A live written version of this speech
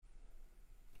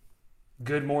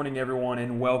Good morning, everyone,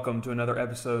 and welcome to another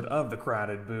episode of The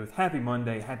Crowded Booth. Happy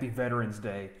Monday, happy Veterans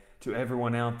Day to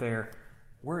everyone out there.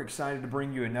 We're excited to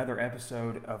bring you another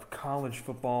episode of college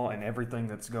football and everything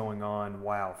that's going on.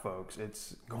 Wow, folks,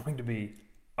 it's going to be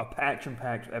a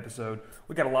action-packed episode.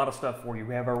 We got a lot of stuff for you.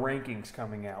 We have our rankings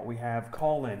coming out. We have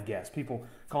call-in guests, people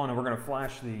calling in. We're going to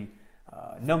flash the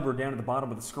number down at the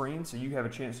bottom of the screen so you have a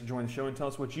chance to join the show and tell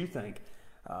us what you think.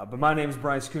 But my name is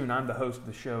Bryce Kuhn. I'm the host of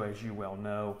the show, as you well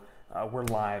know. We're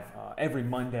live every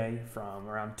Monday from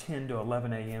around 10 to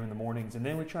 11 a.m. in the mornings, and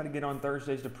then we try to get on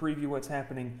Thursdays to preview what's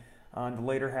happening on the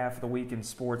later half of the week in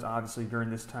sports. Obviously, during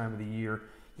this time of the year,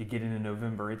 you get into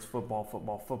November, it's football.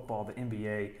 The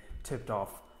NBA tipped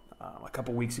off a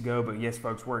couple weeks ago, but yes,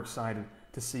 folks, we're excited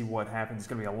to see what happens. It's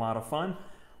going to be a lot of fun.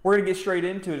 We're going to get straight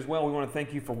into it as well. We want to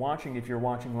thank you for watching. If you're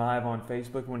watching live on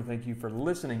Facebook, we want to thank you for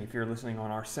listening. If you're listening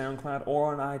on our SoundCloud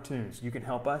or on iTunes, you can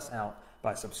help us out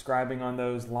by subscribing on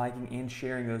those, liking, and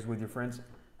sharing those with your friends.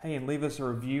 Hey, and leave us a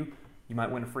review. You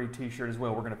might win a free t-shirt as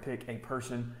well. We're going to pick a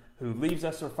person who leaves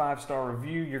us a 5-star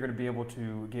review. You're going to be able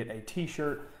to get a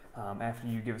t-shirt. After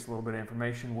you give us a little bit of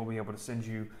information, we'll be able to send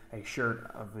you a shirt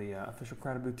of the official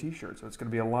Crowded Booth t-shirt. So it's going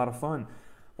to be a lot of fun.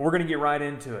 We're going to get right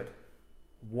into it.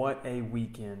 What a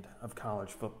weekend of college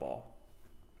football.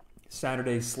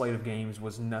 Saturday's slate of games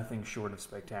was nothing short of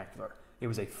spectacular. It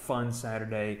was a fun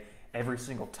Saturday. Every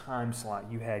single time slot,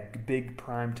 you had big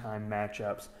primetime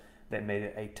matchups that made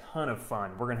it a ton of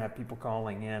fun. We're going to have people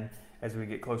calling in as we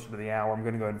get closer to the hour. I'm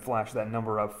going to go ahead and flash that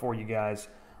number up for you guys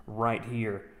right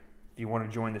here. If you want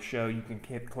to join the show, you can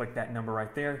click that number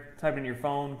right there. Type it in your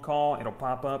phone, call, it'll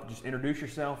pop up. Just introduce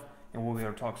yourself, and we'll be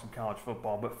able to talk some college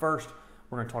football. But first,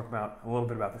 we're going to talk about a little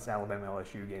bit about this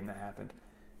Alabama-LSU game that happened.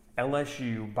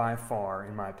 LSU, by far,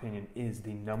 in my opinion, is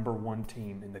the number one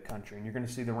team in the country. And you're going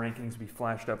to see the rankings be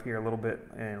flashed up here a little bit.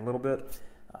 We're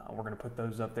going to put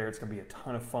those up there. It's going to be a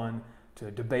ton of fun to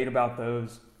debate about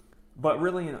those. But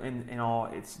really, in all,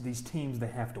 it's these teams, they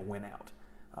have to win out.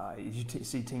 You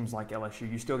see teams like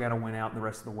LSU, you still got to win out the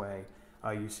rest of the way.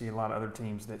 You see a lot of other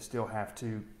teams that still have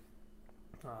to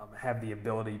have the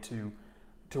ability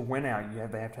to win out.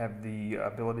 They have to have the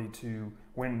ability to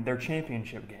win their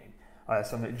championship game.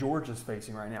 Something that Georgia's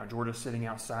facing right now. Georgia's sitting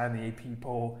outside in the AP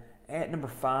poll at number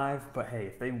 5. But hey,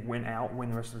 if they win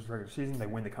the rest of this regular season, they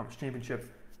win the conference championship,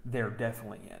 they're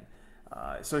definitely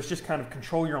in. So it's just kind of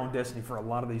control your own destiny for a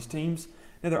lot of these teams.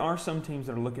 Now, there are some teams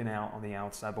that are looking out on the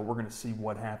outside, but we're going to see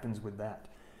what happens with that.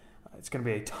 It's going to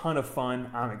be a ton of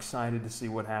fun. I'm excited to see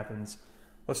what happens.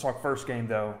 Let's talk first game,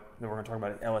 though, that we're going to talk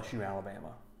about,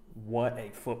 LSU-Alabama. What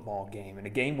a football game. And a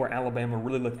game where Alabama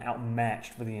really looked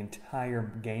outmatched for the entire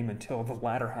game until the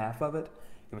latter half of it.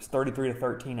 It was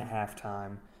 33-13 at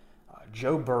halftime.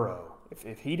 Joe Burrow,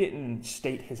 if he didn't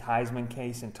state his Heisman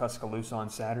case in Tuscaloosa on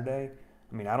Saturday,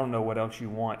 I mean, I don't know what else you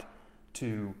want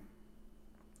to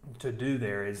do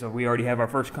there. We already have our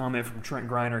first comment from Trent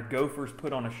Griner. Gophers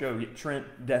put on a show. Yeah,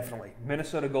 Trent, definitely.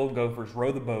 Minnesota Golden Gophers,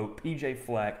 row the boat, PJ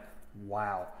Fleck.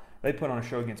 Wow. They put on a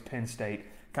show against Penn State,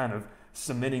 kind of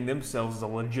cementing themselves as a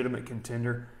legitimate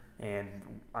contender. And,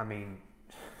 I mean,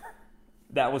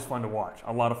 that was fun to watch.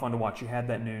 A lot of fun to watch. You had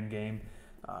that noon game.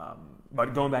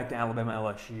 But going back to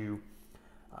Alabama-LSU,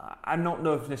 I don't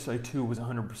know if necessarily Tua was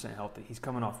 100% healthy. He's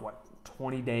coming off,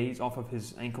 20 days off of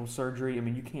his ankle surgery? I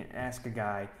mean, you can't ask a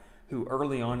guy who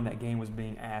early on in that game was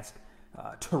being asked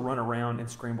to run around and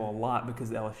scramble a lot because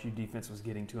the LSU defense was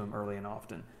getting to him early and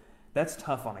often. That's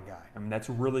tough on a guy. I mean, that's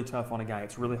really tough on a guy.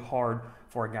 It's really hard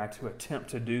for a guy to attempt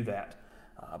to do that.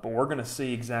 But we're going to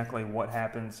see exactly what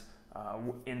happens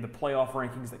in the playoff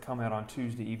rankings that come out on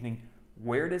Tuesday evening.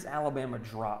 Where does Alabama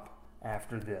drop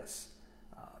after this?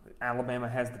 Alabama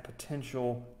has the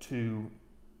potential to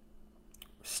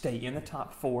stay in the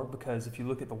top 4 because if you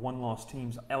look at the one-loss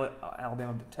teams,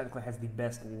 Alabama technically has the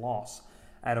best loss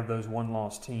out of those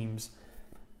one-loss teams.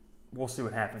 We'll see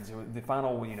what happens. The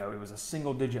final, it was a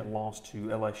single-digit loss to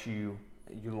LSU.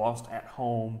 You lost at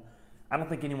home. I don't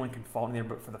think anyone can fault in there,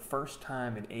 but for the first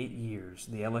time in 8 years,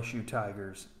 the LSU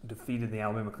Tigers defeated the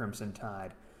Alabama Crimson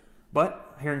Tide.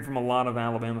 But hearing from a lot of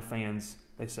Alabama fans,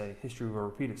 they say history will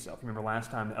repeat itself. Remember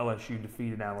last time LSU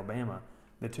defeated Alabama,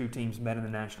 the two teams met in the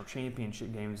national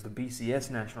championship game. It was the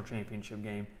BCS national championship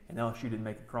game, and LSU didn't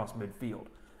make it across midfield.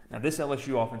 Now, this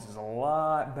LSU offense is a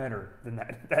lot better than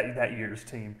that year's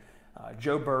team.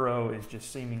 Joe Burrow is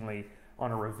just seemingly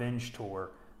on a revenge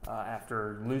tour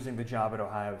after losing the job at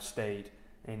Ohio State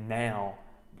and now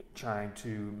trying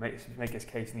to make his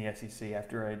case in the SEC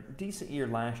after a decent year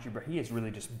last year, but he has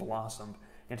really just blossomed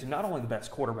into not only the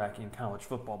best quarterback in college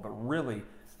football, but really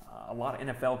a lot of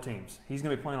NFL teams. He's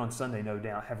going to be playing on Sunday, no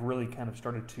doubt, have really kind of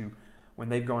started to when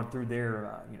they've gone through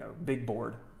their big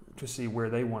board to see where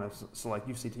they want to select.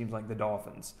 You see teams like the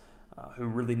Dolphins who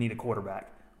really need a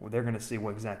quarterback. Well, they're going to see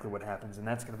exactly what happens, and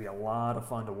that's going to be a lot of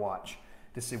fun to watch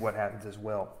to see what happens as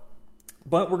well.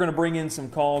 But we're going to bring in some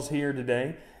calls here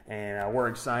today, and we're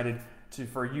excited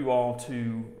for you all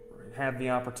to have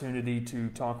the opportunity to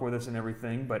talk with us and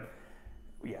everything. But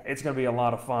yeah, it's going to be a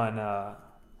lot of fun.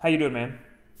 How you doing, man?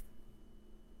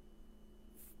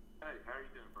 Hey, how are you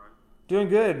doing, bro? Doing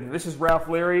good. This is Ralph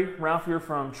Leary. Ralph, you're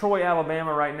from Troy,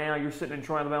 Alabama right now. You're sitting in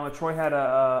Troy, Alabama. Troy had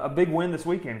a big win this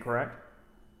weekend, correct?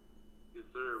 Yes,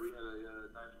 sir. We had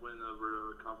a nice win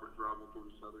over a conference rival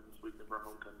Georgia Southern this weekend for our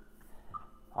homecoming.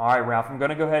 All right, Ralph, I'm going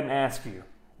to go ahead and ask you,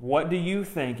 what do you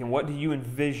think and what do you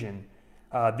envision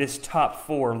this top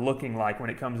four looking like when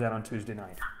it comes out on Tuesday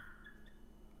night?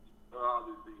 Well,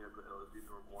 obviously, you have the LSU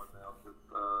number one now since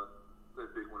they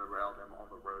big win over Alabama on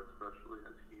the road, especially.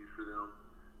 That's huge for them.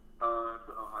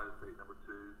 So Ohio State number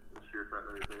two. The sheer fact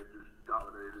that they've just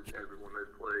dominated everyone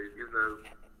they've played, even though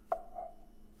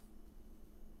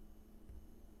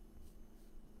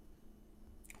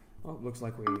Oh, looks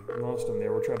like we lost him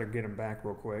there. We'll try to get him back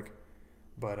real quick.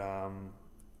 But,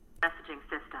 Messaging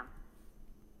system.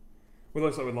 well, it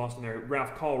looks like we lost him there.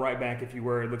 Ralph, call right back if you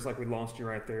were. It looks like we lost you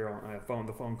right there on phone.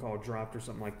 The phone call dropped or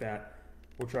something like that.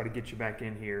 We'll try to get you back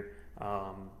in here.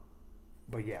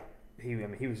 But yeah, he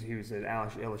was at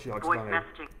LSU. Voice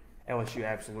messaging. LSU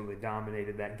absolutely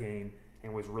dominated that game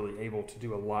and was really able to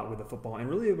do a lot with the football and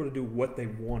really able to do what they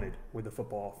wanted with the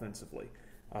football offensively.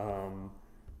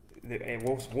 And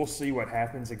we'll see what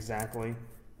happens exactly.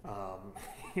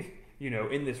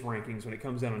 In this rankings when it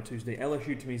comes out on Tuesday,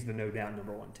 LSU to me is the no doubt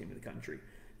number one team in the country.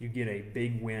 You get a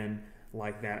big win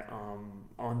like that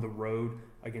on the road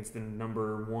against the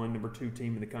number one, number two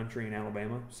team in the country in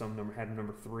Alabama. Some had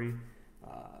number three.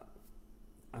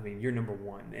 You're number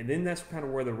one, and then that's kind of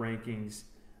where the rankings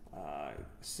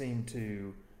seem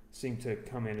to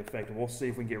come in effect. And we'll see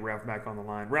if we can get Ralph back on the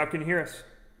line. Ralph, can you hear us?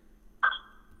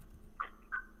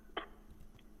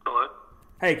 hello?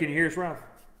 Hey, can you hear us, Ralph?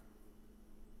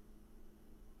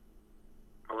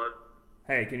 Hello?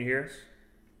 Hey, can you hear us?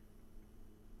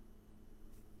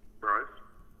 Bryce?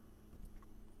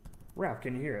 Ralph,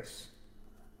 can you hear us?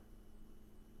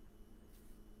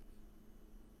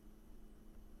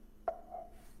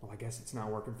 Well, I guess it's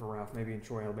not working for Ralph. Maybe in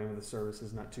Troy, Alabama, the service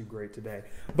is not too great today.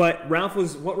 But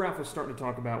what Ralph was starting to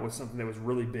talk about was something that was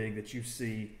really big that you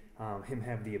see him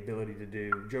have the ability to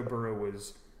do. Joe Burrow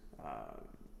was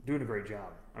doing a great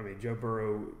job. Joe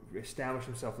Burrow established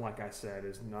himself, like I said,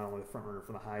 as not only the front runner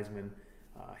for the Heisman,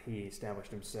 he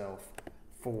established himself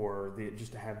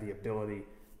just to have the ability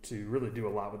to really do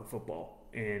a lot with the football.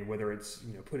 And whether it's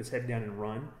put his head down and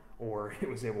run, or it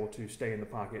was able to stay in the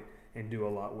pocket and do a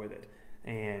lot with it.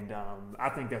 And I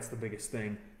think that's the biggest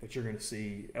thing that you're going to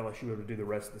see LSU able to do the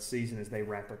rest of the season as they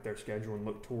wrap up their schedule and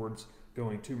look towards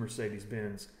going to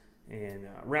Mercedes-Benz. And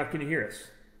Ralph, can you hear us?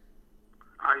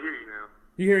 I hear you now.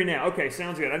 You hear me now? Okay,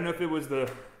 sounds good. I don't know if it was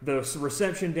the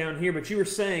reception down here, but you were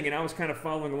saying, and I was kind of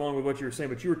following along with what you were saying,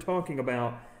 but you were talking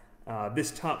about this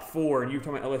top four, and you were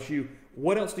talking about LSU.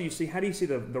 What else do you see? How do you see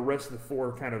the rest of the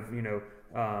four kind of,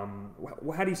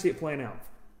 how do you see it playing out?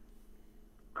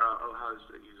 Ohio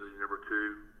State usually number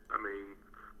two.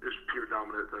 Just pure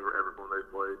dominance over everyone they've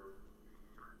played.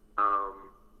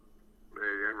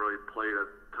 They haven't really played a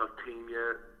tough team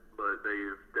yet, but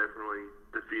they've definitely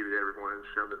defeated everyone and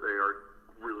shown that they are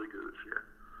really good this year.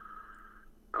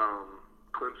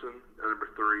 Clemson at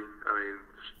number three.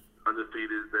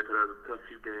 Undefeated. They've had a tough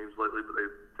few games lately, but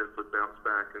they've definitely bounced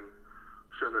back and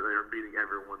shown that they are beating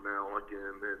everyone now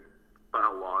again, and by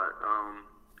a lot.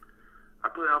 I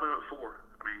put Alabama at four.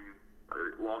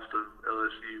 They lost to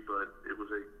LSU, but it was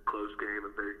a close game,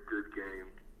 a very good game.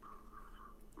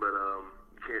 But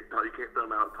you can't throw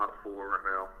them out top four right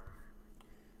now.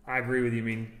 I agree with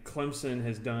you. Clemson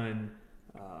has done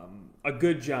a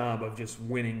good job of just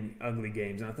winning ugly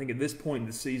games. And I think at this point in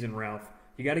the season, Ralph,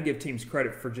 you got to give teams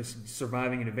credit for just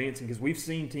surviving and advancing, because we've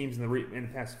seen teams in the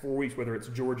past 4 weeks, whether it's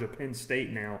Georgia, Penn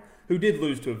State now, who did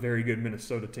lose to a very good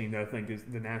Minnesota team that I think is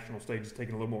the national stage is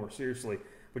taken a little more seriously.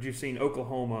 But you've seen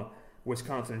Oklahoma,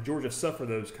 Wisconsin, and Georgia suffer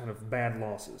those kind of bad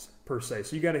losses, per se.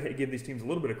 So you got to give these teams a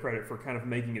little bit of credit for kind of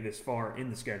making it this far in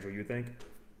the schedule, you think?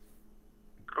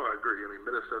 Oh, I agree.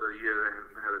 Minnesota, they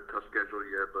haven't had a tough schedule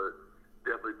yet, but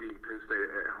definitely beating Penn State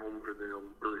at home for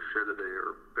them really showed that they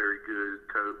are very good,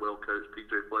 well-coached.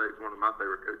 TJ Fleck's one of my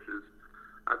favorite coaches.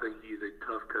 I think he's a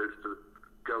tough coach to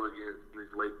go against in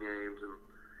these late games, and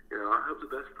I hope the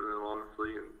best for them,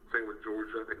 honestly. And same with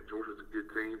Georgia. I think Georgia's a good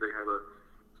team. They have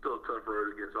still a tough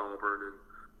road against Auburn, and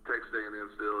Texas A&M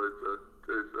still.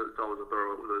 It's always a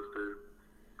throw up with those two.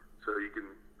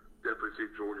 to see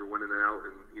Georgia winning out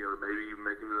and, maybe even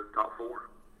making the top 4.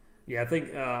 Yeah, I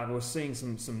think I was seeing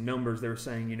some numbers. They were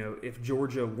saying, if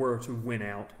Georgia were to win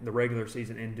out the regular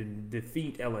season and to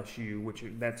defeat LSU, which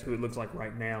that's who it looks like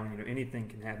right now, anything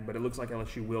can happen, but it looks like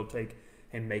LSU will take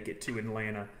and make it to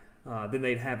Atlanta, then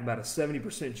they'd have about a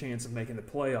 70% chance of making the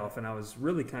playoff. And I was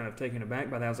really kind of taken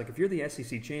aback by that. I was like, if you're the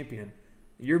SEC champion,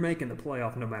 you're making the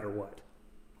playoff no matter what.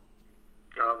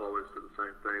 I've always said the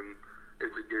same thing.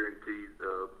 It's a guaranteed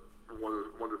one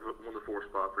of the 4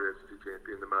 spot for the SEC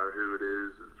champion, no matter who it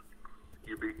is.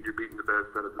 You're beating the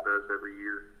best out of the best every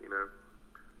year,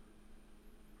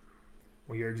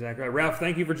 Well, you're exactly right. Ralph,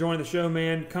 thank you for joining the show,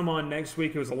 man. Come on next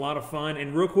week. It was a lot of fun.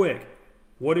 And real quick,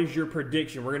 what is your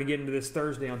prediction? We're going to get into this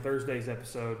Thursday on Thursday's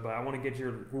episode, but I want to get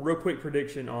your real quick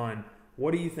prediction on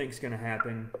what do you think is going to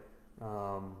happen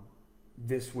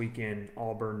this weekend,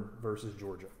 Auburn versus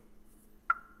Georgia.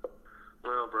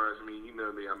 Well, Bryce, you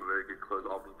know me. I'm a very good close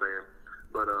Auburn fan.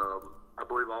 But I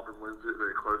believe Auburn wins it.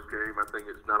 Very close game. I think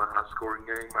it's not a high-scoring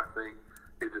game. I think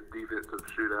it's a defensive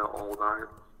shootout all night.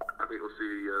 I think we'll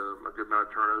see a good amount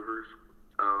of turnovers.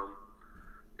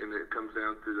 And it comes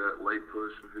down to that late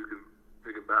push and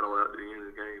who can battle out at the end of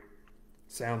the game.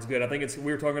 Sounds good. I think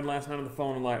we were talking last night on the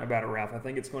phone about it, Ralph. I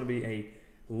think it's going to be a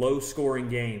low-scoring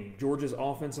game. Georgia's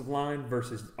offensive line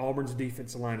versus Auburn's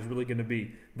defensive line is really going to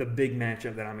be the big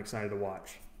matchup that I'm excited to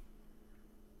watch.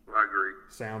 I agree.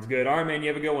 Sounds good. All right, man. You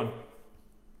have a good one.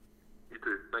 You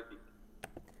too. Thank you.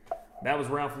 That was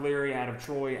Ralph Leary out of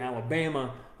Troy,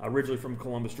 Alabama, originally from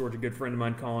Columbus, Georgia. Good friend of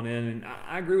mine calling in. And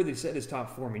I agree with you. He said his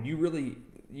top 4.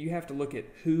 You have to look at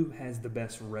who has the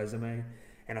best resume.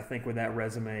 And I think with that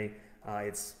resume,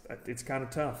 it's kind of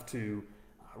tough to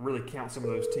really count some of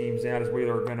those teams out, as we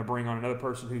are going to bring on another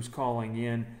person who's calling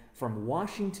in from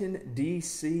Washington,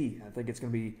 D.C. I think it's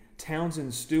going to be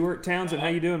Townsend Stewart. Townsend, how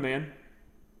you doing, man?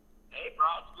 Hey, bro.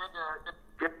 It's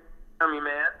good to hear me,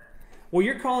 man. Well,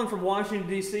 you're calling from Washington,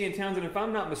 D.C., and Townsend, if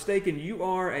I'm not mistaken, you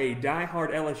are a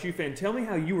diehard LSU fan. Tell me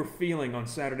how you were feeling on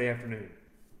Saturday afternoon.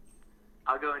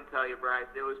 I'll go and tell you, Bryce.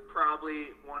 It was probably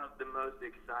one of the most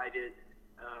excited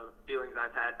feelings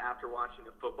I've had after watching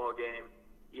a football game.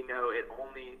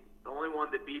 The only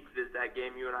one that beats it is that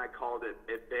game you and I called it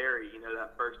at Barry,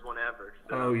 that first one ever.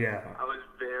 So oh, yeah. I was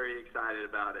very excited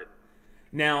about it.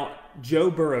 Now, Joe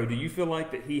Burrow, do you feel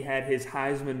like that he had his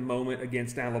Heisman moment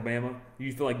against Alabama? Do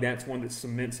you feel like that's one that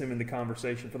cements him in the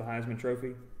conversation for the Heisman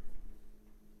Trophy?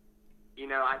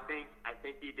 I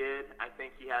think he did. I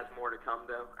think he has more to come,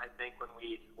 though. I think when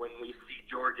we see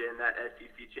Georgia in that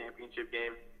SEC championship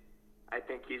game, I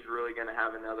think he's really going to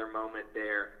have another moment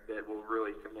there that will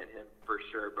really cement him for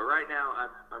sure. But right now,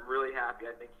 I'm really happy.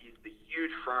 I think he's the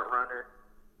huge front runner.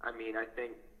 I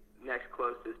think next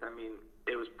closest,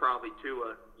 it was probably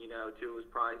Tua. Tua was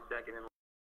probably second in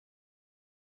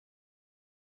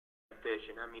fish.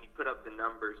 And, he put up the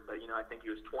numbers. But, I think he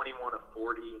was 21 of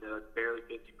 40. It's barely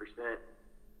 50%.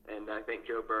 And I think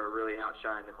Joe Burrow really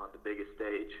outshined him on the biggest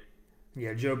stage.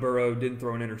 Yeah, Joe Burrow didn't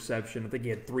throw an interception. I think he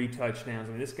had 3 touchdowns.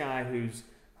 This guy who's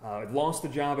lost the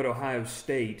job at Ohio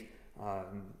State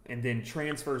and then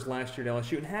transfers last year to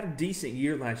LSU and had a decent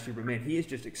year last year. But, man, he has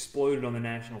just exploded on the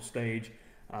national stage.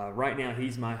 Right now,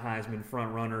 he's my Heisman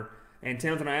front runner. And,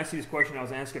 Townsend, I asked you this question. I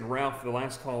was asking Ralph, the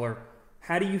last caller,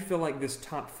 how do you feel like this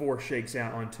top 4 shakes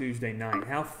out on Tuesday night?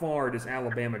 How far does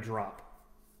Alabama drop?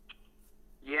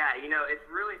 Yeah, it's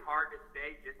really hard to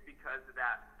say just because of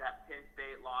that Penn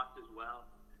State loss as well.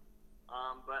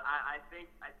 But I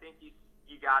think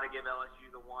you got to give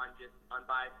LSU the one, just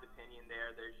unbiased opinion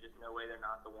there. There's just no way they're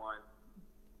not the one.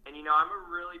 And, I'm a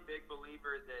really big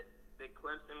believer that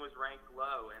Clemson was ranked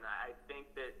low, and I think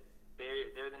that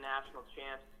they're the national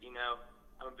champs.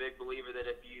 I'm a big believer that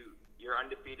if you're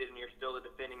undefeated and you're still the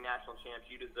defending national champs,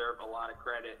 you deserve a lot of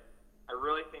credit. I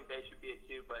really think they should be at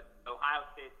 2, but Ohio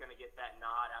State's going to get that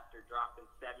nod after dropping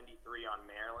 73 on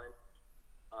Maryland.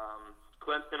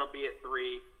 Clemson will be at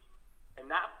 3. And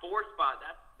that 4 spot,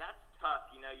 that's tough.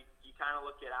 You kind of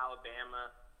look at Alabama,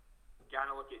 kind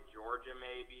of look at Georgia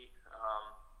maybe.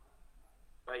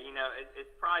 But,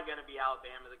 it's probably going to be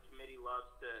Alabama. The committee loves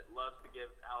to give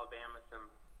Alabama some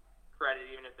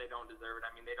credit, even if they don't deserve it.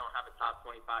 They don't have a top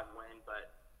 25 win,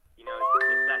 but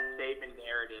it's that Saban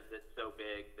narrative that's so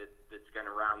big that's going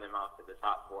to round them off to the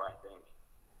top 4, I think.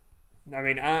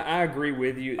 I agree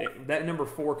with you. That number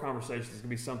 4 conversation is going to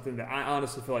be something that I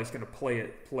honestly feel like is going to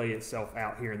play itself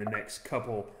out here in the next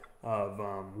couple of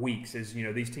weeks. As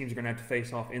these teams are going to have to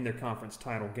face off in their conference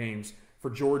title games. For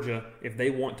Georgia, if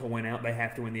they want to win out, they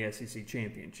have to win the SEC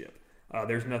championship.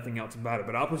 There's nothing else about it.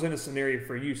 But I'll present a scenario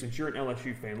for you since you're an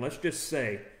LSU fan. Let's just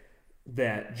say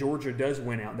that Georgia does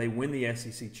win out, they win the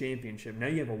SEC championship. Now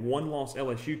you have a one-loss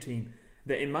LSU team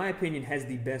that, in my opinion, has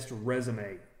the best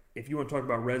resume. If you want to talk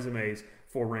about resumes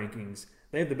for rankings,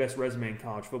 they have the best resume in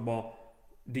college football.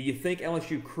 Do you think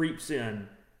LSU creeps in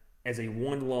as a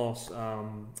one-loss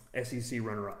SEC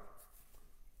runner-up?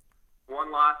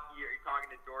 One loss, you're talking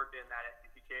to Georgia in that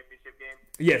SEC championship game?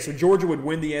 Yeah, so Georgia would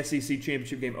win the SEC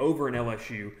championship game over an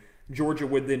LSU. Georgia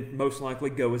would then most likely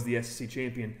go as the SEC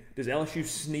champion. Does LSU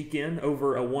sneak in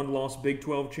over a one-loss Big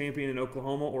 12 champion in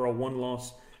Oklahoma or a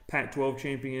one-loss Pac-12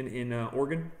 champion in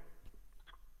Oregon?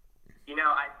 You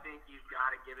know, I think you've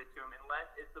got to give it to them, unless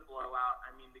it's a blowout.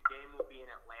 I mean, the game will be in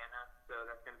Atlanta, so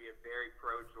that's going to be a very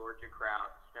pro-Georgia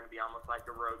crowd. It's going to be almost like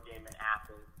a road game in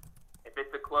Athens. If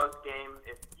it's a close game,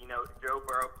 if, Joe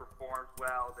Burrow performs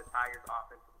well, the Tigers'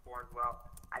 offense performs well,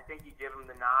 I think you give them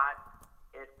the nod.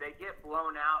 If they get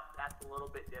blown out, that's a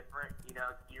little bit different. You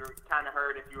kind of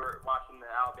heard, if you were watching the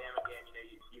Alabama game,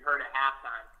 you heard at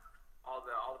halftime all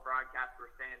the broadcasts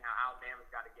were saying how Alabama's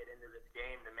got to get into this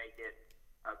game to make it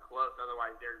close.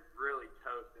 Otherwise, they're really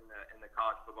toast in the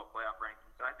college football playoff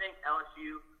rankings. So I think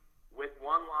LSU, with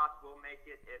one loss, will make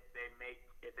it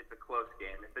if it's a close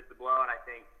game. If it's a blowout, I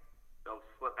think they'll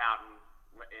slip out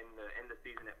in the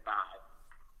season at 5.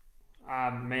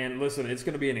 Man, listen, it's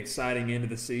going to be an exciting end of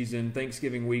the season.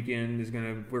 Thanksgiving weekend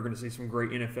we're going to see some great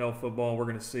NFL football. We're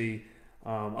going to see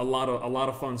a lot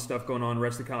of fun stuff going on the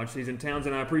rest of the college season.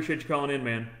 Townsend, I appreciate you calling in,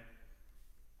 man.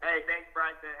 Hey, thanks,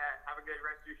 Bryson. Have a good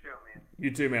rest of your show, man.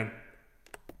 You too, man.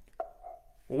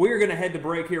 Well, we're going to head to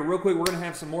break here real quick. We're going to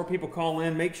have some more people call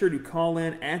in. Make sure to call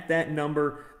in at that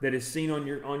number that is seen on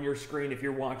your screen if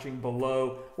you're watching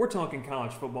below. We're talking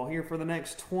college football here for the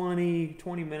next 20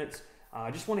 minutes. I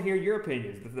just want to hear your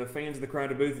opinions. The fans of the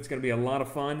Crowded Booth, it's going to be a lot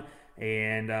of fun.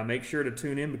 And make sure to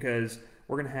tune in because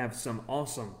we're going to have some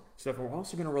awesome stuff. We're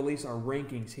also going to release our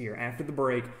rankings here after the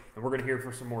break, and we're going to hear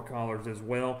from some more callers as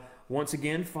well. Once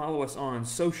again, follow us on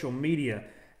social media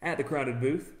at The Crowded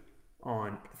Booth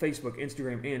on Facebook,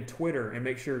 Instagram, and Twitter, and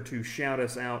make sure to shout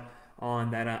us out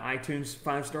on that iTunes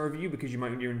 5-star review because you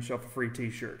might give yourself a free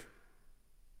t-shirt.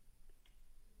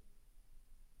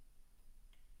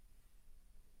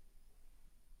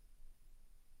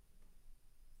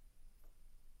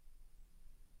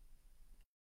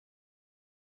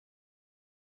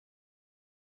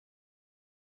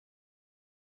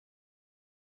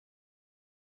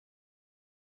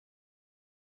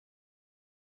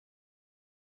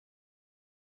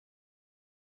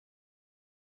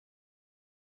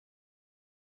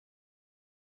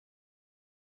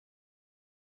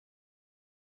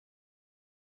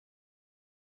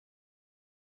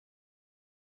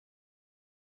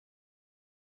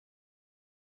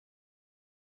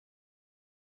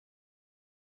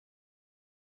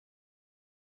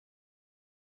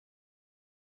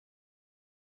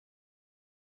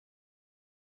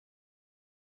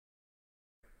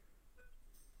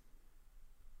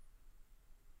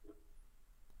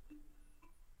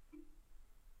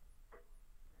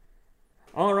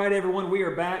 All right, everyone, we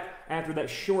are back after that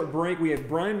short break. We have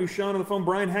Brian Bouchon on the phone.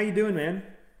 Brian, how you doing, man?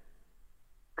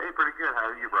 Hey, pretty good. How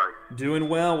are you, Bryce? Doing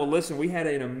well. Well, listen, we had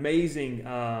an amazing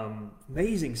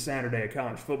Saturday of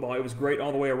college football. It was great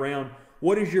all the way around.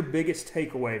 What is your biggest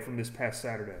takeaway from this past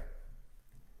Saturday?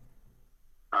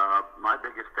 My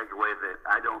biggest takeaway is that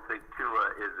I don't think Tua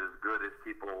is as good as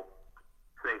people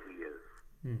say he is.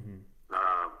 Mm-hmm.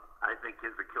 I think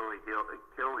his Achilles heel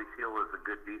is a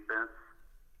good defense.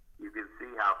 You can see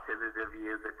how tentative he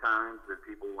is at times, and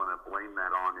people want to blame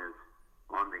that on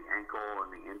the ankle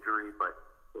and the injury. But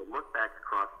look back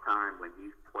across time when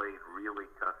he's played really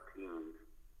tough teams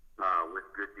with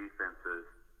good defenses,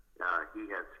 he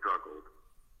has struggled.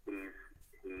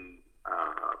 He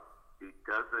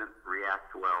doesn't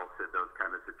react well to those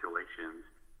kind of situations.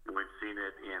 And we've seen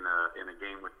it in a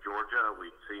game with Georgia.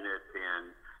 We've seen it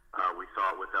we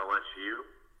saw it with LSU.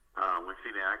 We've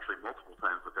seen it actually multiple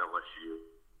times with LSU.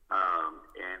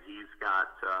 And he's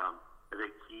got, I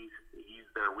think he's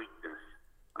their weakness.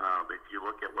 If you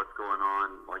look at what's going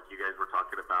on, like you guys were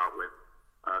talking about with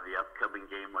the upcoming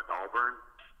game with Auburn,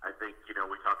 I think,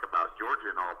 we talk about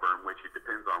Georgia and Auburn, which it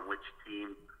depends on which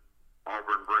team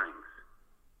Auburn brings.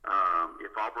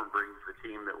 If Auburn brings the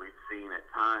team that we've seen at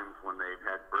times when they've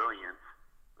had brilliance,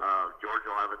 Georgia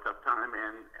will have a tough time,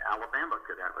 and Alabama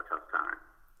could have a tough time,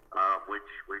 which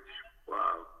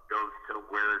goes to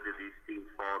where do these teams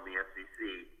fall in the SEC.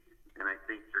 And I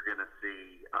think you're going to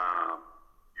see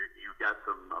you've got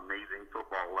some amazing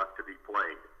football left to be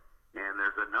played. And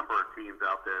there's a number of teams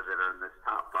out there that are in this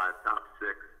top 5, top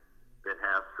 6 that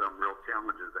have some real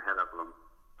challenges ahead of them.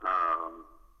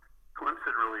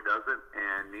 Clemson really doesn't,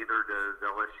 and neither does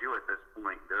LSU at this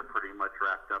point. They're pretty much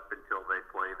wrapped up until they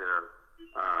play their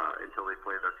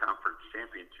conference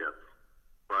championships.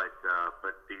 But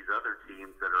these other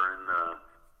teams that are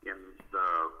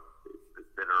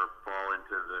that are fall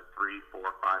into the 3, 4,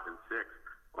 5, and 6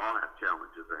 all have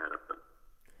challenges ahead of them.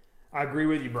 I agree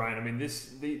with you, Brian. I mean,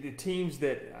 the teams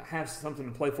that have something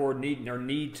to play for need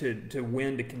to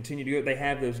win to continue to go. They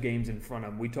have those games in front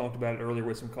of them. We talked about it earlier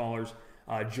with some callers.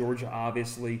 Georgia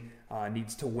obviously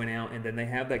needs to win out, and then they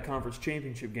have that conference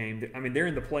championship game. I mean, they're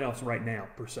in the playoffs right now,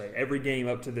 per se. Every game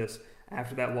up to this,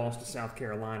 after that loss to South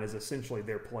Carolina, is essentially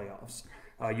their playoffs.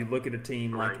 You look at a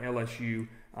team like LSU,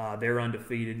 they're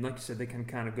undefeated. And like you said, they can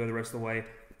kind of go the rest of the way.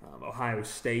 Ohio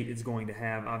State is going to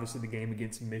have, obviously, the game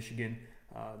against Michigan.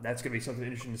 That's going to be something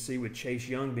interesting to see with Chase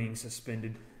Young being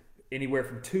suspended. Anywhere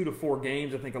from 2 to 4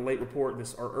 games. I think early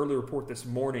report this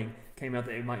morning came out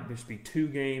that it might just be 2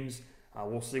 games.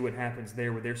 We'll see what happens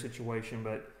there with their situation.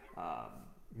 But,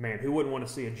 man, who wouldn't want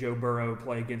to see a Joe Burrow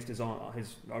play against his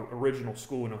original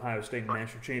school in Ohio State in the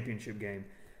national championship game?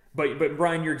 But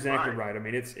Brian, you're exactly right. I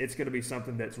mean, it's going to be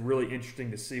something that's really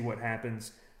interesting to see what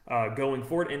happens going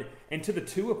forward. And to the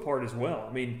Tua part as well.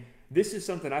 I mean, this is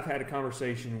something I've had a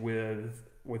conversation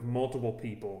with multiple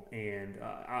people, and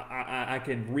I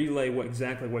can relay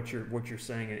exactly what you're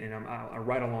saying, and I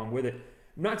right along with it.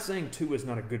 I'm not saying Tua is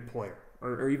not a good player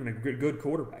or even a good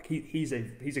quarterback. He's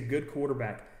a good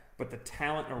quarterback, but the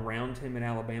talent around him in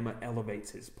Alabama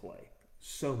elevates his play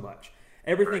so much.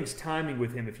 Everything's timing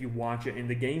with him if you watch it. In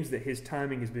the games that his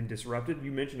timing has been disrupted,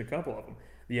 you mentioned a couple of them.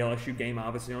 The LSU game,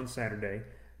 obviously, on Saturday.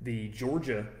 The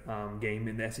Georgia game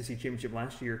in the SEC Championship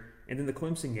last year. And then the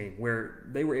Clemson game where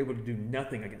they were able to do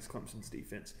nothing against Clemson's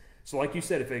defense. So like you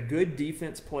said, if a good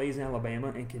defense plays Alabama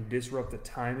and can disrupt the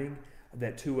timing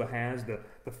that Tua has, the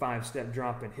 5-step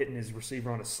drop and hitting his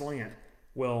receiver on a slant,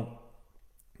 well,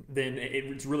 then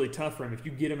it's really tough for him. If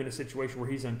you get him in a situation where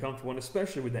he's uncomfortable, and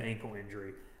especially with the ankle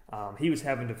injury, he was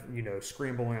having to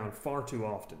scramble around far too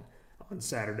often on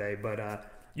Saturday. But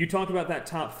you talked about that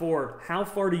top 4. How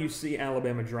far do you see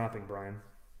Alabama dropping, Brian?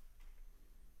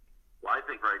 Well, I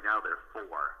think right now they're 4,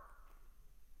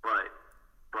 but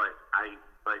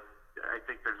I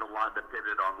think there's a lot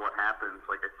dependent on what happens.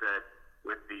 Like I said,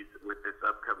 with this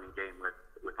upcoming game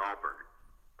with Auburn,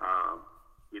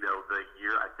 the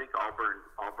year I think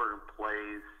Auburn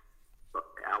plays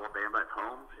Alabama at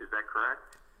home. Is that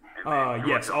correct?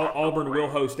 Yes, Auburn will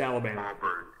host Alabama.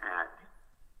 Auburn at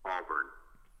Auburn.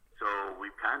 So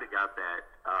we've kind of got that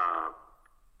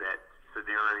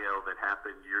scenario that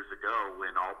happened years ago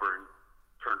when Auburn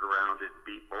turned around and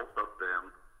beat both of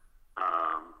them,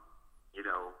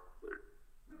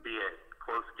 be it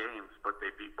close games, but they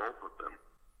beat both of them.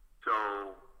 So,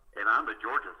 and I'm a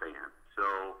Georgia fan,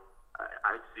 so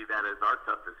I see that as our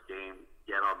toughest game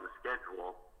yet on the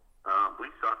schedule.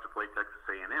 We still have to play Texas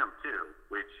A&M too,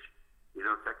 which,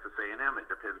 Texas A&M, it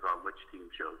depends on which team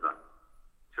shows up.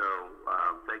 So,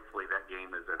 thankfully that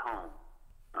game is at home,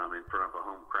 in front of a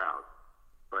home crowd.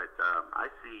 But I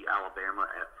see Alabama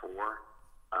at 4.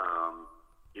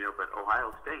 But Ohio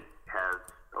State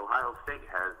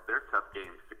has their tough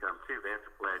games to come too. They have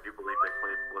to play. I do believe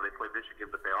they play Michigan,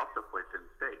 but they also play Penn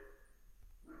State.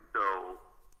 So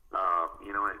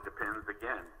it depends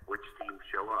again which teams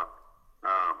show up.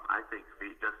 I think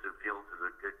Justin Fields is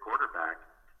a good quarterback.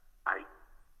 I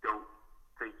don't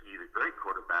think he's a great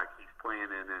quarterback. He's playing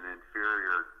in an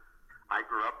inferior. I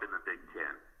grew up in the Big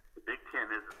Ten. The Big Ten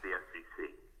isn't the SEC.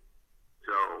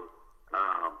 So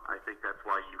I think that's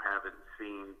why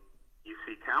you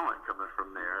see talent coming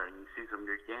from there and you see some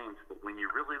good games. But when you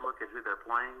really look at who they're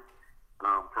playing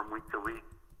from week to week,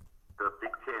 the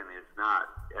Big Ten is not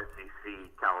SEC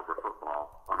caliber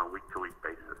football on a week-to-week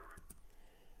basis.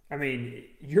 I mean,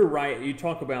 you're right. You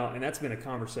talk about, and that's been a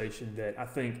conversation that I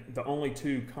think the only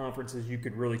 2 conferences you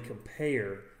could really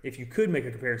compare, if you could make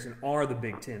a comparison, are the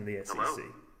Big Ten and the SEC. Hello?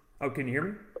 Oh, can you hear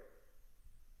me?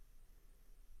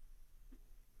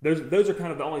 Those are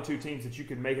kind of the only 2 teams that you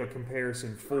could make a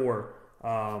comparison for.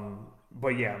 But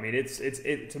yeah, I mean,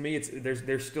 to me,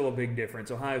 there's still a big difference.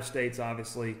 Ohio State's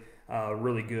obviously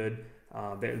really good.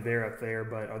 They're up there,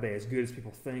 but are they as good as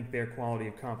people think? Their quality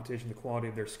of competition, the quality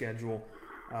of their schedule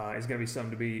is going to be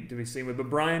something to be seen with. But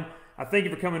Brian, I thank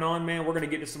you for coming on, man. We're going to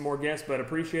get to some more guests, but I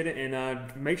appreciate it,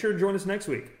 and make sure to join us next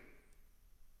week.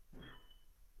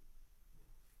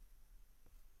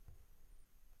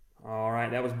 All right,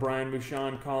 that was Brian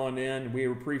Bouchon calling in. We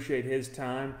appreciate his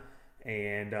time,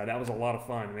 and that was a lot of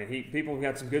fun. I mean, people have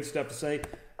got some good stuff to say.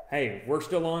 Hey, we're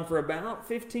still on for about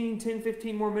 10,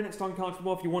 15 more minutes talking college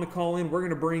football. If you want to call in, we're going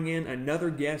to bring in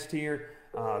another guest here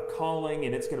calling,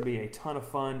 and it's going to be a ton of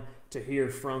fun to hear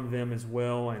from them as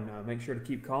well. And make sure to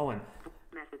keep calling.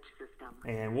 Message system.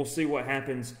 And we'll see what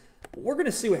happens. We're going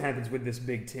to see what happens with this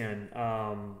Big Ten.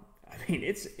 I mean,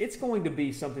 it's going to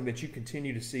be something that you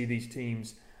continue to see these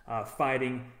teams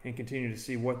fighting and continue to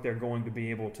see what they're going to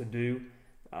be able to do.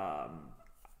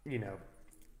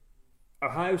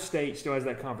 Ohio State still has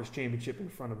that conference championship in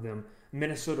front of them.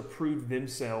 Minnesota proved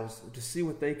themselves to see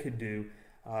what they could do.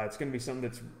 It's going to be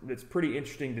something that's pretty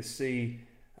interesting to see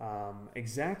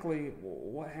exactly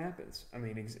what happens. I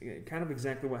mean, kind of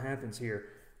exactly what happens here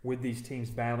with these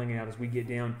teams battling out as we get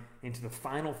down into the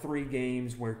final 3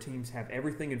 games where teams have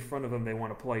everything in front of them they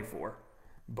want to play for.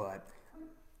 But,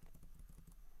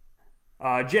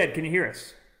 Jed, can you hear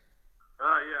us? Yeah,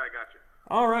 I got you.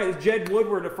 All right, it's Jed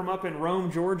Woodward from up in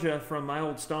Rome, Georgia, from my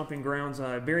old stomping grounds,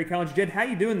 Berry College. Jed, how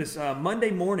you doing this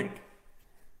Monday morning?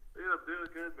 Yeah, I'm doing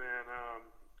good, man.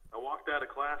 I walked out of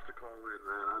class to call in,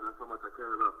 man. That's how much I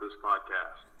care about this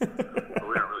podcast. But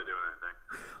we aren't really doing anything.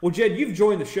 Well, Jed, you've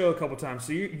joined the show a couple times,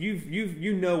 so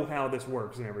you know how this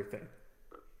works and everything.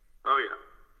 Oh yeah.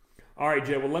 All right,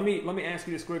 Jed. Well, let me ask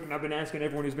you this quick, and I've been asking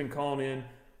everyone who's been calling in.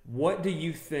 What do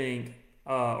you think,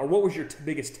 or what was your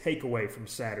biggest takeaway from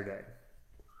Saturday?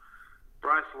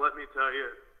 Bryce, let me tell you,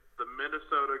 the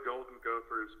Minnesota Golden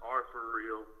Gophers are for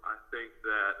real. I think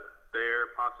that their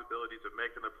possibilities of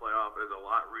making the playoff is a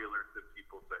lot realer than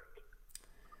people think.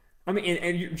 I mean,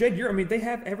 and Jed, they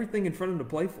have everything in front of them to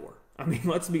play for. I mean,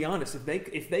 let's be honest.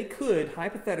 If they could,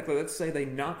 hypothetically, let's say they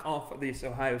knock off this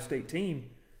Ohio State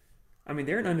team, I mean,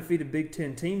 they're an undefeated Big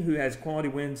Ten team who has quality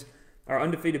wins, or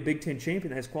undefeated Big Ten champion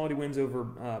that has quality wins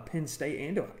over Penn State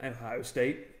and Ohio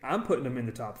State. I'm putting them in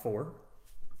the top 4.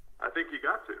 I think you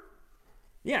got to.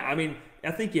 Yeah, I mean, I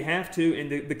think you have to,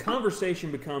 and the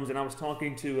conversation becomes, and I was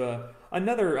talking to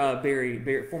another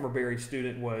former Berry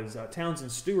student, was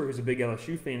Townsend Stewart, who's a big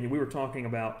LSU fan, and we were talking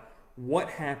about what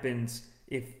happens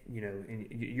if, in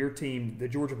your team, the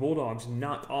Georgia Bulldogs,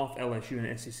 knock off LSU in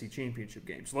an SEC championship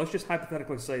game. So let's just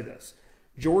hypothetically say this.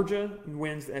 Georgia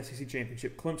wins the SEC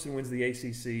championship, Clemson wins the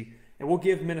ACC, and we'll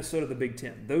give Minnesota the Big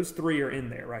Ten. Those 3 are in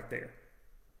there right there.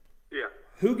 Yeah.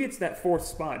 Who gets that 4th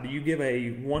spot? Do you give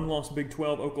a 1-loss Big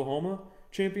 12 Oklahoma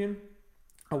champion,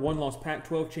 a 1-loss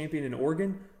Pac-12 champion in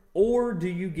Oregon, or do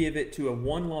you give it to a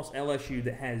 1-loss LSU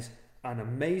that has an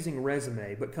amazing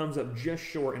resume but comes up just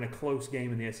short in a close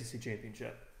game in the SEC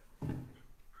championship?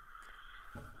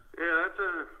 Yeah,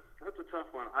 that's a tough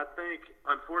one. I think,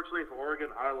 unfortunately for Oregon,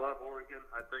 I love Oregon.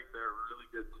 I think they're a really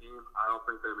good team. I don't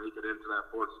think they make it into that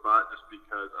 4th spot just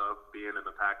because of being in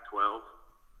the Pac-12.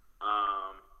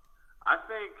 I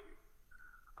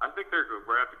think they're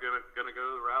going to go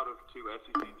the route of 2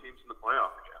 SEC teams in the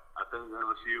playoff again. I think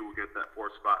LSU will get that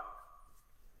 4th spot.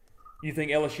 You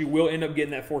think LSU will end up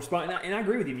getting that 4th spot? And I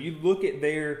agree with you. You look at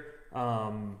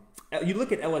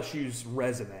LSU's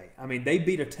resume. I mean, they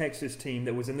beat a Texas team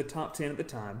that was in the top 10 at the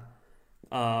time.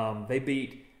 They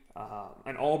beat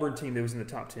an Auburn team that was in the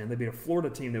top 10. They beat a Florida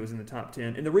team that was in the top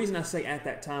 10. And the reason I say at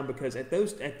that time, because at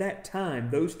that time,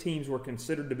 those teams were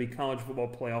considered to be college football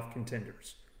playoff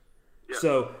contenders. Yeah.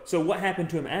 So what happened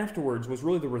to them afterwards was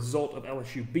really the result of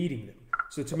LSU beating them.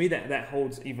 So to me, that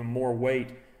holds even more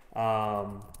weight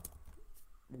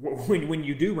when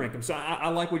you do rank them. So I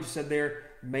like what you said there,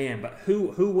 man. But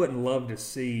who wouldn't love to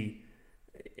see?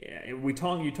 We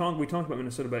talked about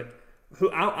Minnesota, but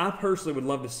I personally would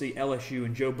love to see LSU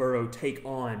and Joe Burrow take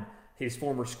on his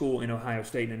former school in Ohio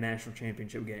State in a national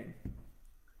championship game.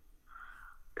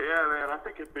 Yeah, man, I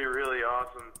think it'd be really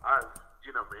awesome.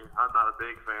 You know me, I'm not a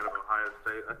big fan of Ohio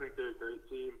State. I think they're a great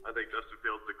team. I think Justin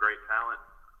Fields is a great talent.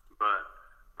 But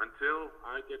until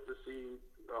I get to see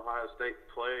Ohio State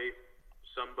play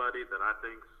somebody that I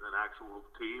think's an actual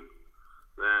team,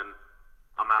 then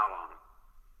I'm out on them.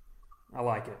 I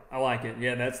like it.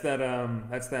 Yeah, that's that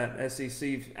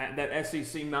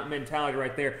SEC mentality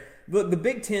right there. The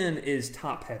Big Ten is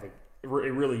top heavy. It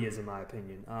really is, in my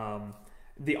opinion.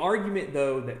 The argument,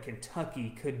 though, that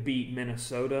Kentucky could beat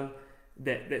Minnesota,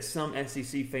 that some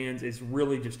SEC fans is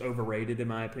really just overrated, in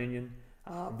my opinion.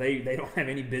 They don't have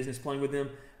any business playing with them.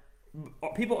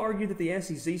 People argue that the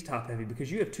SEC is top heavy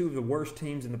because you have 2 of the worst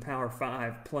teams in the Power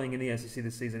 5 playing in the SEC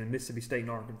this season in Mississippi State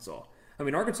and Arkansas. I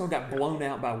mean, Arkansas got blown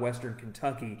out by Western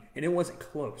Kentucky, and it wasn't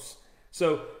close.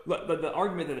 So the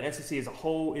argument that the SEC as a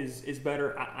whole is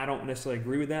better, I don't necessarily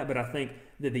agree with that, but I think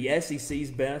that the SEC's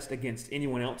best against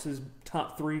anyone else's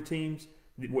top 3 teams,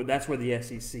 that's where the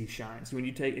SEC shines. When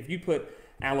if you put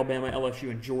Alabama,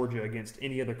 LSU, and Georgia against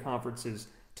any other conference's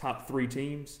top 3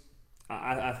 teams,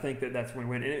 I think that's when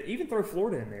win. And even throw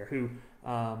Florida in there, who,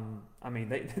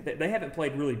 they haven't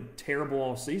played really terrible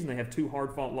all season. They have 2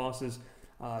 hard-fought losses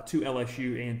to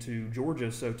LSU and to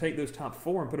Georgia. So take those top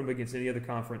 4 and put them against any other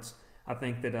conference. I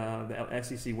think that the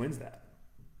SEC wins that.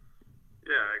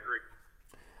 Yeah, I agree.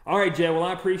 All right, Jed. Well,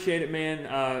 I appreciate it, man.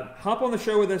 Hop on the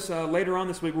show with us later on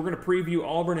this week. We're going to preview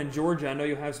Auburn and Georgia. I know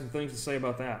you'll have some things to say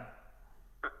about that.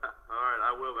 All right,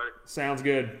 I will, buddy. Sounds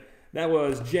good. That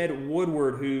was Jed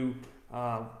Woodward, who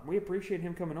we appreciate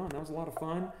him coming on. That was a lot of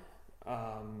fun.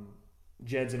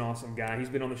 Jed's an awesome guy. He's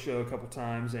been on the show a couple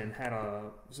times and had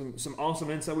some awesome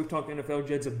insight. We've talked NFL.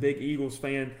 Jed's a big Eagles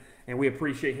fan, and we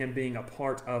appreciate him being a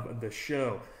part of the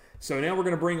show. So now we're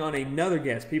going to bring on another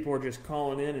guest. People are just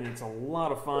calling in, and it's a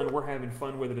lot of fun. We're having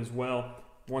fun with it as well.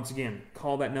 Once again,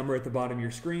 call that number at the bottom of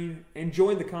your screen and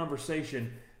join the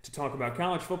conversation to talk about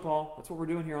college football. That's what we're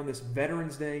doing here on this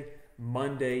Veterans Day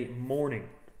Monday morning.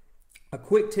 A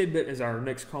quick tidbit as our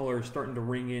next caller is starting to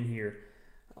ring in here.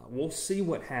 We'll see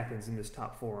what happens in this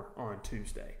top 4 on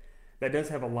Tuesday. That does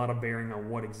have a lot of bearing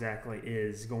on what exactly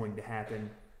is going to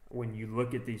happen when you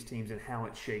look at these teams and how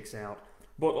it shakes out.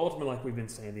 But ultimately, like we've been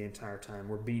saying the entire time,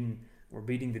 we're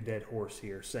beating the dead horse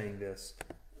here, saying this.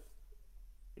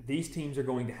 These teams are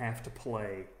going to have to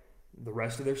play the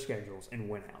rest of their schedules and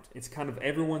win out. It's kind of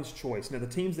everyone's choice. Now, the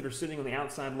teams that are sitting on the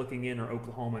outside looking in are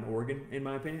Oklahoma and Oregon, in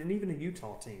my opinion, and even a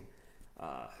Utah team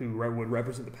who would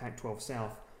represent the Pac-12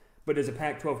 South. But does a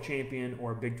Pac-12 champion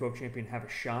or a Big 12 champion have a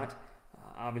shot?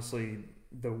 Obviously,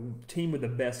 the team with the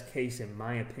best case, in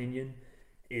my opinion,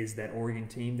 is that Oregon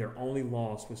team. Their only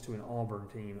loss was to an Auburn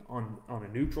team on a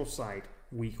neutral site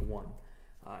week 1.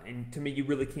 And to me, you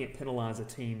really can't penalize a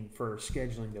team for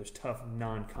scheduling those tough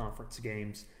non-conference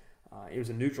games. It was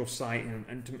a neutral site,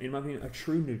 and in my opinion, a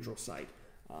true neutral site.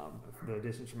 The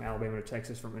distance from Alabama to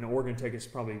Texas, from Oregon to Texas,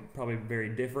 is probably very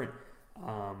different.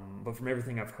 But from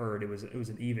everything I've heard, it was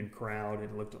an even crowd.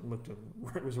 It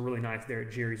was really nice there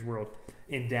at Jerry's World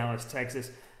in Dallas,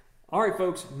 Texas. All right,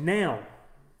 folks. Now,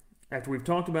 after we've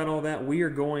talked about all that, we are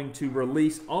going to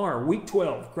release our Week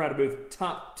 12 Crowded Booth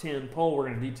Top 10 poll. We're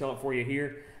going to detail it for you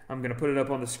here. I'm going to put it up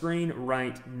on the screen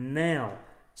right now.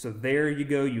 So there you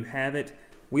go. You have it.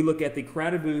 We look at the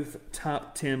Crowded Booth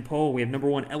Top 10 poll. We have number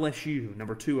 1, LSU.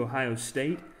 Number 2, Ohio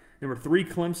State. Number 3,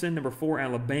 Clemson. Number 4,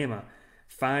 Alabama.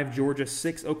 5, Georgia.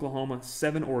 6, Oklahoma.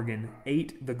 7, Oregon.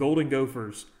 8, the Golden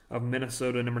Gophers of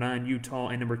Minnesota. Number 9, Utah.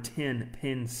 And number 10,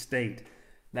 Penn State.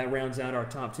 That rounds out our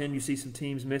top 10. You see some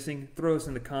teams missing, throw us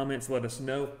in the comments, let us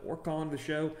know, or call into the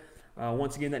show.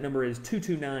 Once again, that number is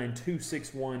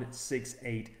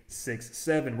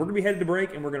 229-261-6867. We're going to be headed to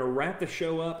break, and we're going to wrap the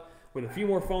show up with a few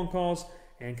more phone calls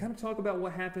and kind of talk about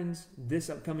what happens this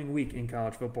upcoming week in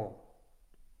college football.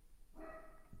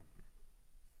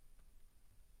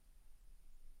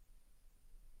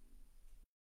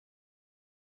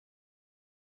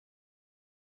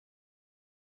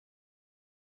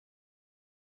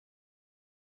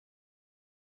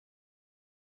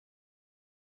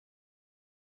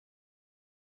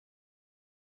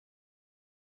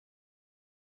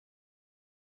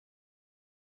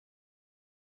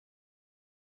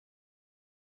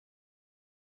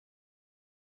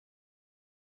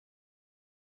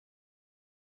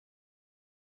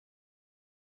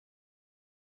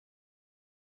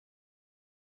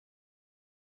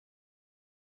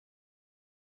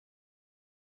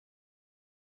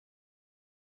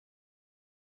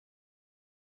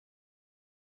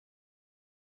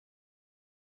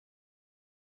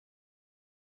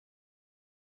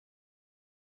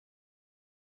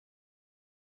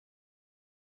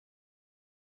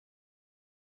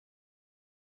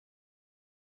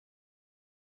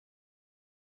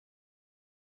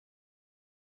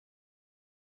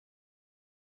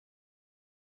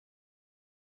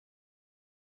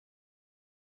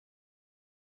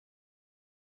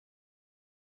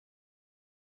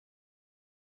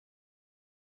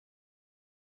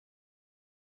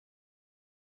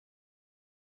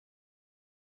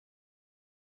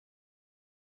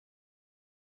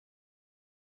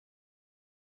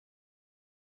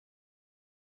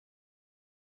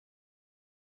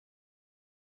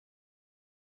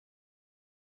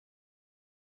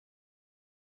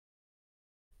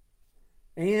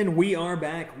 And we are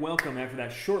back. Welcome after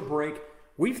that short break.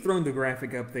 We've thrown the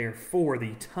graphic up there for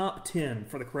the top 10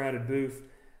 for the Crowded Booth.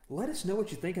 Let us know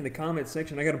what you think in the comments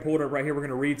section. I got to pull it up right here. We're going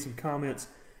to read some comments.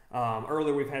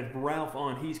 Earlier we've had Ralph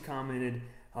on. He's commented.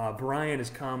 Brian has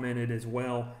commented as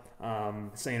well,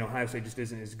 saying Ohio State just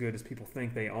isn't as good as people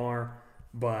think they are.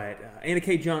 But Anna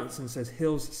K. Johnson says,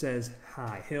 Hills says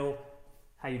hi. Hill,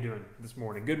 how you doing this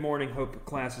morning? Good morning. Hope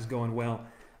class is going well.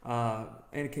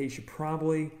 Anna K., you should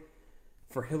probably,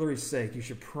 for Hillary's sake, you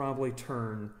should probably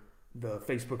turn the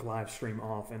Facebook live stream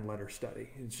off and let her study.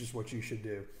 It's just what you should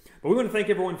do. But we want to thank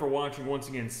everyone for watching. Once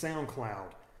again,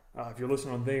 SoundCloud. If you're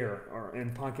listening on there or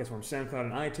in podcast form, SoundCloud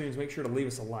and iTunes, make sure to leave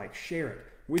us a like. Share it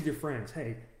with your friends.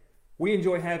 Hey, we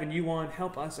enjoy having you on.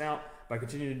 Help us out by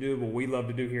continuing to do what we love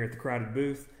to do here at the Crowded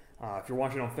Booth. If you're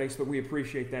watching on Facebook, we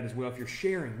appreciate that as well. If you're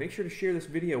sharing, make sure to share this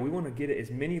video. We want to get it as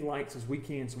many likes as we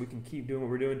can so we can keep doing what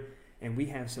we're doing. And we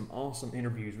have some awesome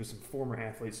interviews with some former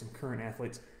athletes, some current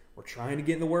athletes. We're trying to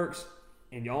get in the works,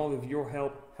 and all of your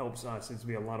help helps us. It's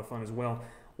going to be a lot of fun as well.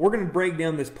 We're going to break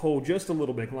down this poll just a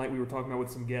little bit, like we were talking about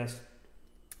with some guests.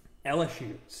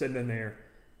 LSU sitting in there,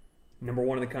 number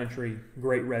 1 in the country,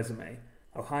 great resume.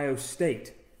 Ohio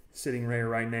State sitting there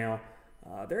right now.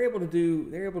 They're able to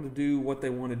do what they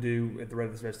want to do at the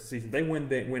rest of the season. They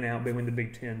win out. They win the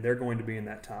Big Ten. They're going to be in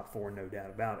that top 4, no doubt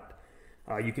about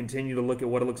it. You continue to look at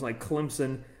what it looks like.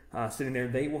 Clemson sitting there.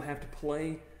 They will have to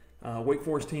play Wake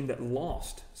Forest team that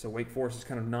lost. So Wake Forest has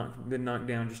kind of been knocked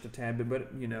down just a tad bit. But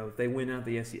if they win out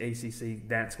the ACC,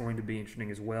 that's going to be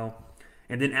interesting as well.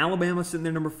 And then Alabama sitting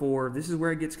there number 4. This is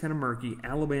where it gets kind of murky.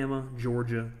 Alabama,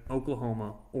 Georgia,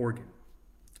 Oklahoma, Oregon,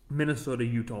 Minnesota,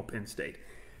 Utah, Penn State.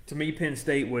 To me, Penn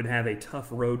State would have a tough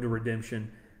road to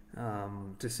redemption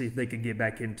to see if they could get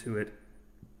back into it.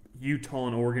 Utah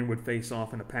and Oregon would face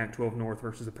off in a Pac-12 North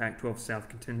versus a Pac-12 South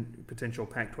potential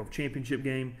Pac-12 championship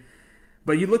game.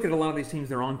 But you look at a lot of these teams,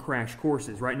 they're on crash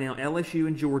courses. Right now, LSU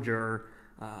and Georgia are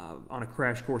on a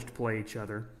crash course to play each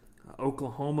other.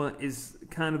 Oklahoma is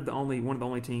kind of one of the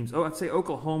only teams. I'd say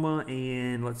Oklahoma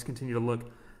and let's continue to look.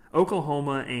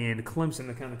 Oklahoma and Clemson,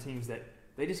 the kind of teams that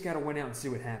they just got to win out and see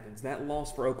what happens. That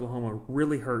loss for Oklahoma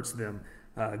really hurts them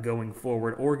going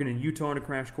forward. Oregon and Utah on a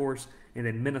crash course, and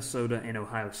then Minnesota and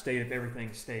Ohio State if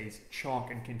everything stays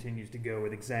chalk and continues to go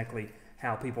with exactly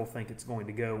how people think it's going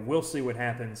to go. We'll see what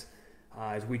happens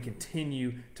as we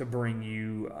continue to bring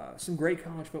you some great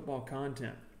college football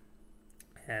content.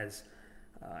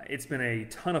 It's been a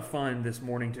ton of fun this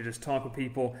morning to just talk with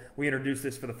people. We introduced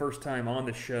this for the first time on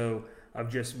the show of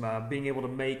just being able to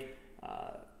make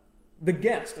the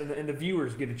guests and the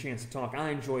viewers get a chance to talk.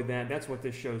 I enjoyed that. That's what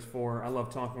this show's for. I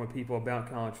love talking with people about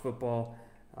college football.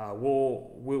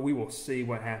 We will see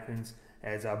what happens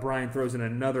as Brian throws in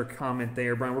another comment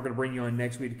there. Brian, we're going to bring you on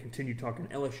next week to continue talking.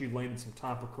 LSU landed some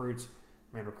top recruits.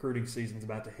 Man, recruiting season's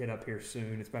about to hit up here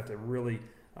soon. It's about to really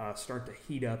start to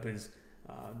heat up as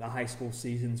the high school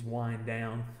seasons wind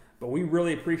down. But we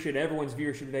really appreciate everyone's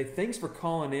viewership today. Thanks for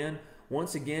calling in.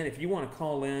 Once again, if you want to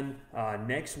call in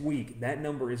next week, that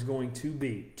number is going to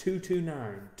be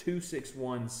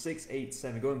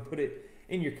 229-261-687. Go ahead and put it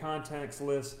in your contacts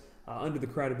list under the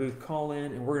Crowded Booth. Call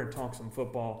in, and we're going to talk some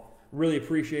football. Really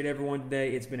appreciate everyone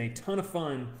today. It's been a ton of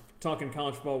fun talking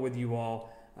college football with you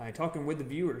all, talking with the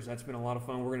viewers. That's been a lot of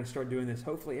fun. We're going to start doing this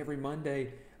hopefully every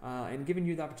Monday and giving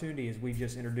you the opportunity as we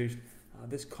just introduced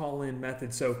this call-in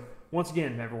method. So once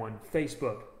again, everyone,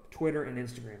 Facebook, Twitter, and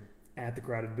Instagram at The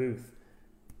Crowded Booth.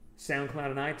 SoundCloud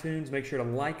and iTunes, make sure to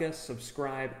like us,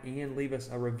 subscribe, and leave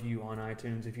us a review on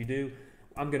iTunes. If you do,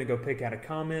 I'm going to go pick out a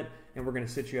comment, and we're going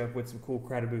to set you up with some cool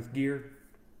Crowded Booth gear.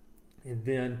 And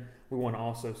then we want to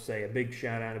also say a big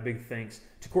shout-out, a big thanks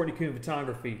to Courtney Kuhn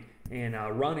Photography and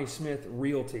Ronnie Smith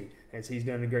Realty, as he's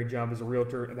done a great job as a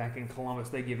realtor back in Columbus.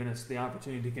 They've given us the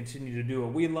opportunity to continue to do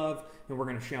what we love, and we're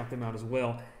going to shout them out as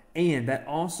well. And that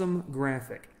awesome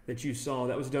graphic that you saw,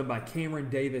 that was done by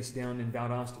Cameron Davis down in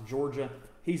Valdosta, Georgia.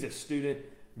 He's a student.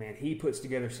 Man, he puts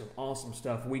together some awesome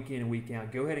stuff week in and week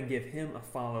out. Go ahead and give him a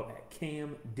follow at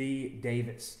Cam D.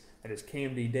 Davis. That is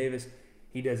Cam D. Davis.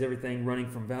 He does everything running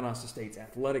from Valdosta State's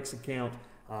athletics account,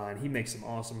 and he makes some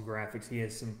awesome graphics. He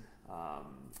has some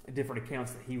different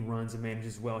accounts that he runs and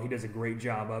manages well. He does a great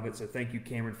job of it, so thank you,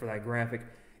 Cameron, for that graphic.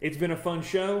 It's been a fun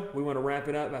show. We want to wrap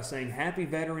it up by saying Happy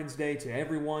Veterans Day to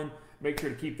everyone. Make sure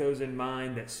to keep those in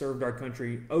mind that served our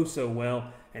country oh so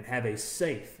well, and have a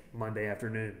safe Monday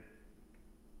afternoon.